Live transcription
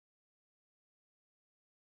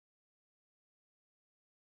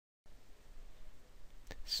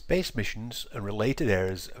Space missions and related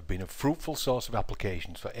areas have been a fruitful source of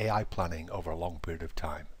applications for AI planning over a long period of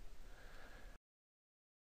time.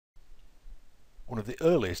 One of the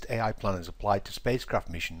earliest AI planners applied to spacecraft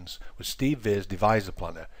missions was Steve Veer's Divisor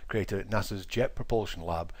Planner, created at NASA's Jet Propulsion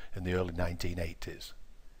Lab in the early 1980s.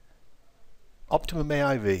 Optimum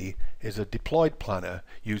AIV is a deployed planner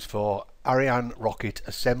used for Ariane rocket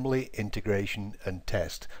assembly, integration and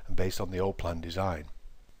test, and based on the Aiplan design.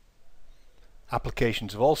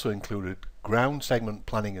 Applications have also included ground segment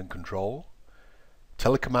planning and control,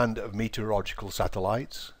 telecommand of meteorological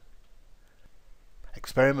satellites,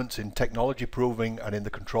 experiments in technology proving and in the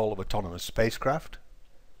control of autonomous spacecraft.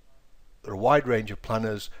 There are a wide range of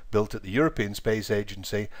planners built at the European Space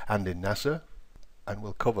Agency and in NASA, and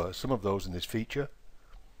we'll cover some of those in this feature,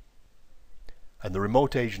 and the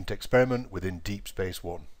remote agent experiment within Deep Space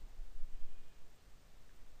One.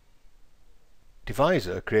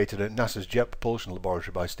 Divisor, created at NASA's Jet Propulsion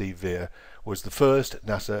Laboratory by Steve Veer, was the first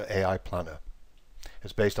NASA AI planner.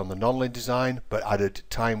 It's based on the nonlinear design but added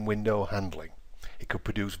time window handling. It could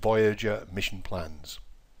produce Voyager mission plans.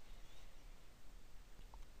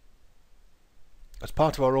 As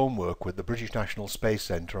part of our own work with the British National Space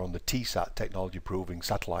Centre on the TSAT technology proving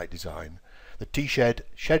satellite design, the T-Shed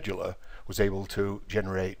scheduler was able to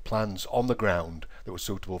generate plans on the ground that were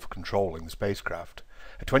suitable for controlling the spacecraft.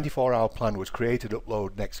 A 24-hour plan was created,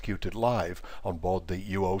 uploaded and executed live on board the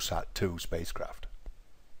UOSat-2 spacecraft.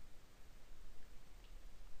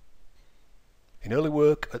 In early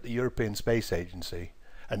work at the European Space Agency,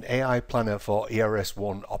 an AI planner for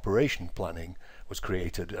ERS-1 operation planning was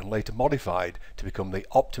created and later modified to become the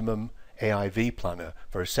Optimum AIV planner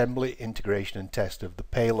for assembly, integration and test of the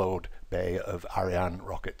payload bay of Ariane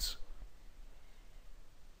rockets.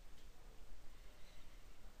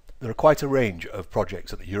 There are quite a range of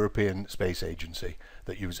projects at the European Space Agency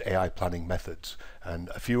that use AI planning methods, and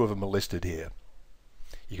a few of them are listed here.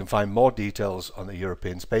 You can find more details on the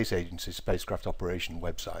European Space Agency spacecraft operation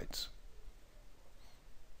websites.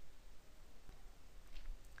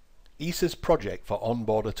 ESA's project for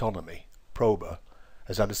onboard autonomy, PROBA,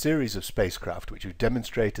 has had a series of spacecraft which have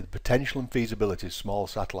demonstrated the potential and feasibility of small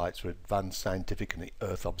satellites for advanced scientific and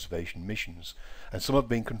Earth observation missions, and some have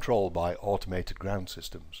been controlled by automated ground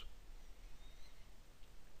systems.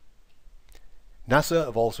 NASA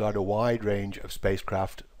have also had a wide range of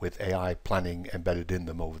spacecraft with AI planning embedded in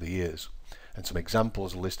them over the years, and some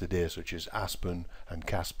examples are listed here such as Aspen and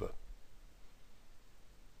Casper.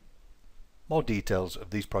 More details of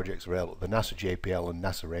these projects are available at the NASA JPL and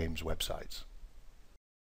NASA Ames websites.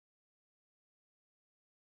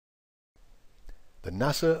 The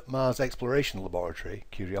NASA Mars Exploration Laboratory,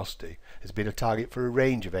 Curiosity, has been a target for a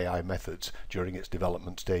range of AI methods during its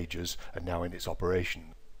development stages and now in its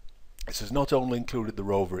operation. This has not only included the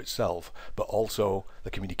rover itself, but also the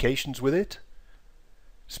communications with it,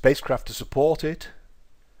 spacecraft to support it,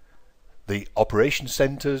 the operation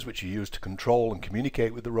centers which are used to control and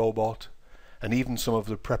communicate with the robot, and even some of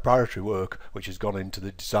the preparatory work which has gone into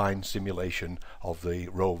the design simulation of the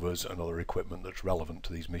rovers and other equipment that's relevant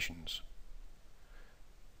to these missions.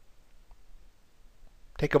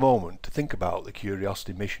 Take a moment to think about the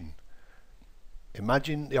Curiosity mission.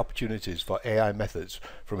 Imagine the opportunities for AI methods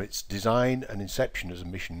from its design and inception as a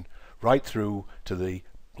mission right through to the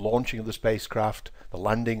launching of the spacecraft, the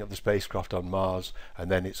landing of the spacecraft on Mars,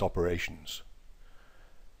 and then its operations.